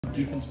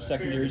Defensive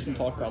secondary has been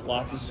talked about a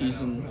lot this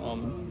season.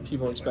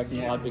 People are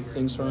expecting a lot of big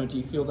things from it. Do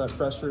you feel that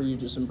pressure? You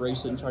just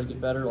embrace it and try to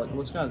get better? Like,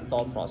 what's kind of the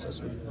thought process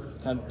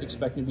of kind of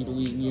expecting to be the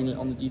leading unit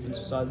on the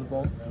defensive side of the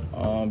ball?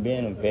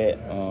 Being a vet,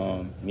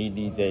 me,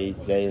 DJ,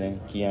 Jalen,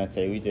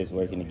 Keontae, we just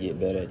working to get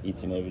better each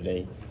and every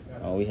day.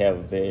 We have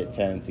a very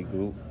talented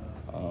group.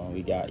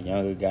 We got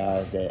younger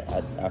guys that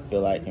I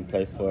feel like can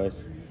play for us.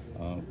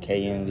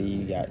 K and Lee,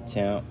 we got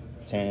Champ,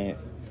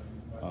 Chance.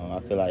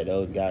 I feel like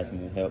those guys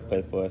can help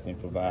play for us and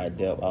provide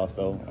depth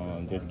also.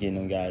 Just getting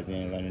them guys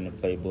in, learning the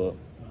playbook,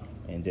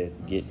 and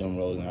just get them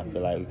rolling. I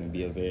feel like we can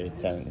be a very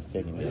talented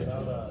secondary.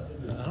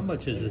 How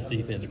much has this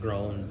defense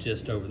grown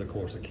just over the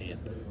course of camp?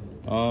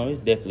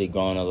 It's definitely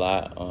grown a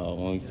lot.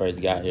 When we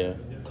first got here,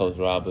 Coach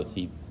Roberts,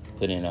 he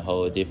put in a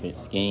whole different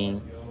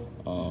scheme.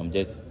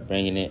 Just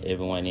bringing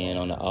everyone in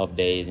on the off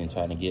days and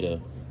trying to get a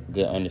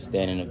good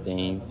understanding of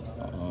things.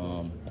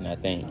 And I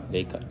think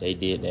they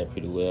did that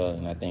pretty well,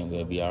 and I think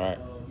we'll be all right.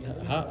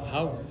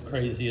 How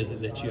crazy is it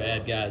that you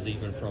add guys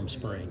even from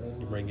spring?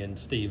 You bring in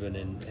Steven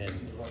and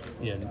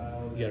you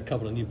got a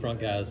couple of new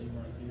front guys,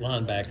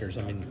 linebackers.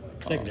 I mean,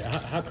 secondary.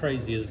 How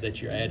crazy is it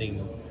that you're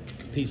adding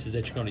pieces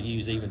that you're going to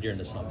use even during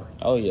the summer?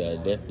 Oh yeah,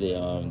 definitely.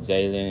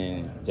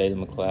 Jalen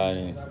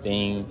McLeod and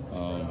Stings.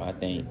 I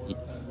think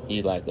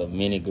he's like a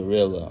mini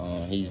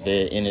gorilla. He's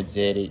very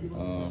energetic.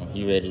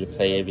 He's ready to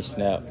play every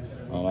snap.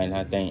 And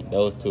I think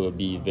those two will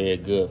be very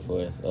good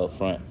for us up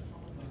front.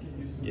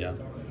 Yeah.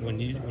 When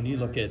you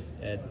look at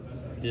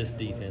this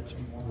defense,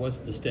 what's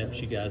the steps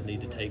you guys need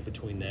to take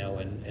between now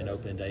and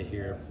opening day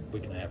here a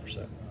week and a half or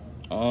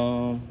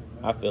so?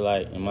 I feel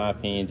like, in my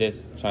opinion,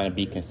 just trying to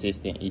be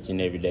consistent each and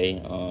every day.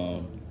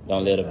 Don't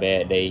let a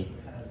bad day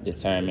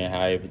determine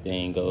how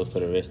everything goes for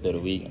the rest of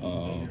the week.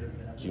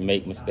 If you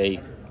make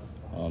mistakes,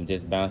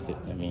 just bounce it.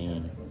 I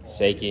mean,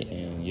 shake it,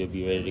 and you'll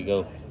be ready to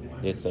go.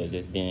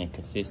 Just being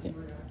consistent.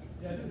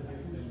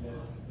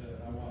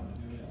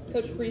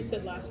 Coach Freeze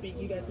said last week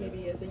you guys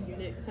maybe as a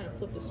unit kind of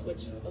flipped the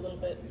switch a little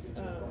bit.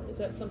 Is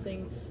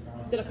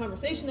that a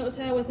conversation that was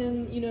had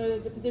within,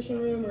 the position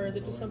room, or is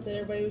it just something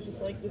everybody was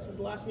just like, this is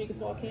the last week of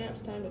fall camp,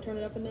 it's time to turn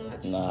it up a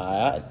notch?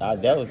 Nah,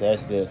 that was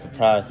actually a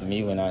surprise to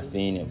me when I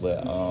seen it,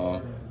 but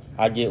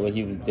I get where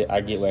he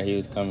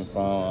was coming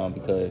from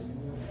because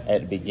at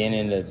the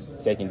beginning of the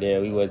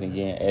secondary we wasn't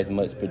getting as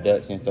much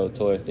production, so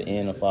towards the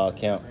end of fall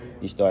camp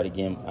we started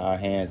getting our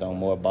hands on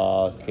more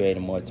balls,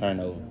 creating more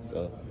turnovers.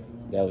 So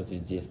that was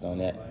his gist on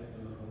that.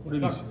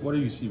 What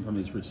have you seen from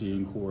his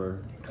receiving core?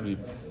 I mean,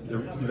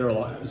 they're a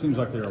lot. It seems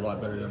like they're a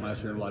lot better than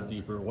last year, a lot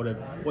deeper.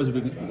 What's it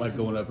been like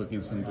going up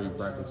against them during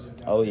practice?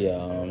 Oh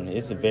yeah,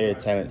 it's a very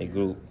talented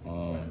group.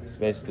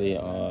 Especially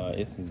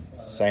it's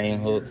Shane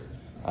Hooks.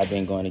 I've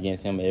been going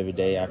against him every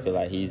day. I feel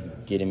like he's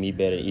getting me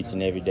better each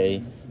and every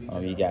day.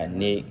 You got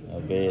Nick,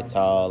 a very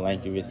tall,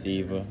 lanky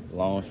receiver,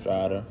 long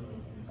strider.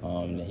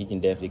 He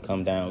can definitely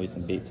come down with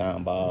some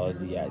big-time balls.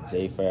 You got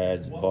Jay Fair,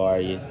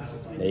 Jabari.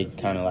 They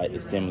kind of like the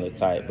similar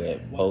type,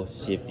 but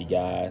both shifty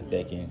guys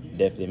that can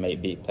definitely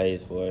make big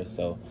plays for us.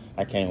 So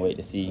I can't wait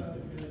to see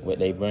what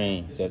they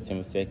bring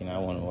September 2nd.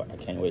 I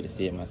can't wait to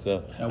see it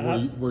myself.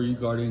 Were you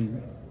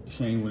guarding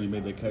Shane when he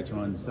made the catch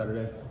on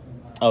Saturday?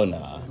 Oh,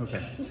 no.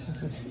 Okay.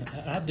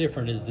 How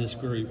different is this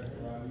group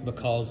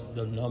because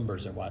the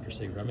numbers at wide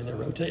receiver? I mean, they're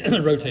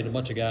rotating a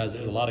bunch of guys.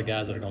 There's a lot of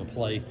guys that are going to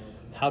play.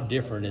 How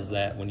different is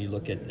that when you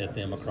look at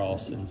them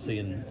across and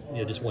seeing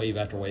just wave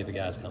after wave of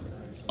guys coming?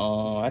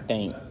 I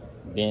think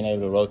being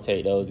able to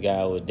rotate those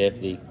guys would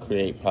definitely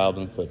create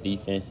problems for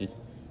defenses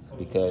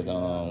because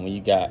when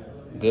you got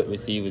good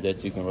receivers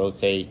that you can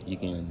rotate,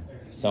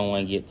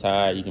 someone get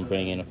tired, you can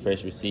bring in a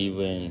fresh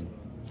receiver and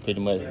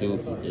pretty much do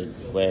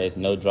where it's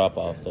no drop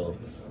off. So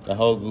the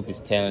whole group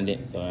is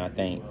talented, so I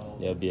think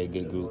they'll be a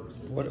good group.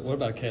 What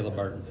about Caleb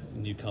Burton,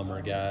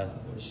 newcomer guy,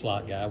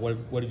 slot guy?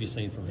 What have you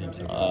seen from him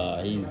so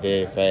far? He's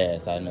very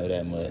fast. I know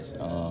that much.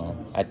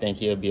 I think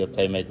he'll be a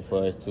playmaker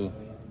for us too.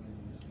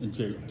 And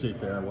Jay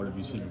Fair, what have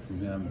you seen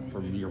from him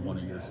from year one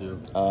and year two?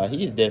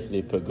 He's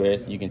definitely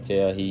progressed. You can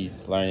tell he's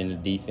learning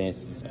the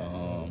defenses.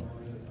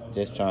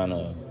 Just trying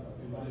to,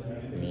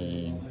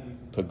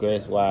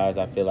 progress-wise,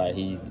 I feel like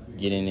he's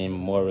getting in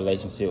more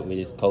relationship with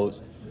his coach,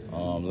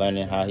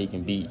 learning how he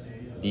can beat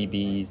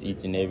DBs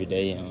each and every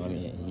day.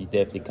 He's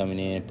definitely coming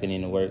in, putting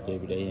in the work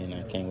every day, and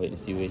I can't wait to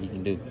see what he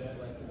can do.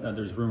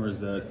 There's rumors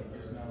that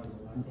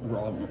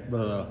Ron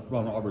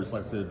Roberts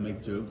likes to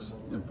make jokes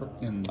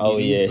in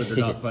meetings, but they're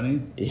not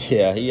funny.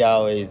 Yeah, he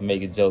always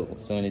make a joke.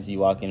 As soon as he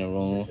walk in the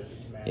room,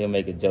 he'll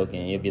make a joke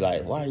and he'll be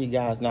like, "Why are you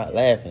guys not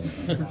laughing?"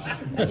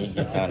 And he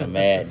get kind of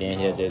mad. Then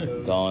he'll just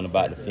go on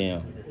about the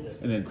film.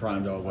 And then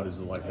Crime Dog, what is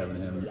it like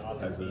having him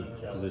as a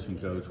position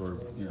coach,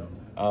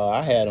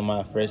 I had him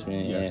my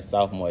freshman and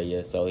sophomore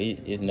year, so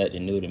it's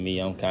nothing new to me.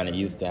 I'm kind of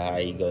used to how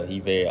he go.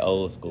 He very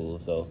old school,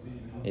 so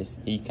he's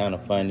kind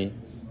of funny.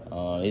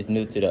 It's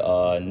new to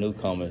the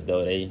newcomers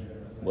though.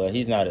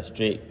 He's not a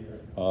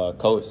strict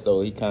coach,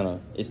 so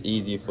it's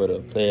easier for the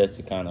players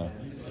to kind of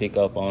pick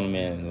up on him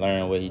and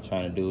learn what he's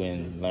trying to do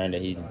and learn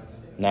that he's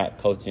not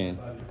coaching.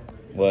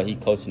 Well, he's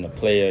coaching the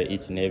player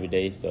each and every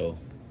day, so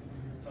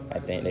I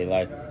think they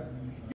like him.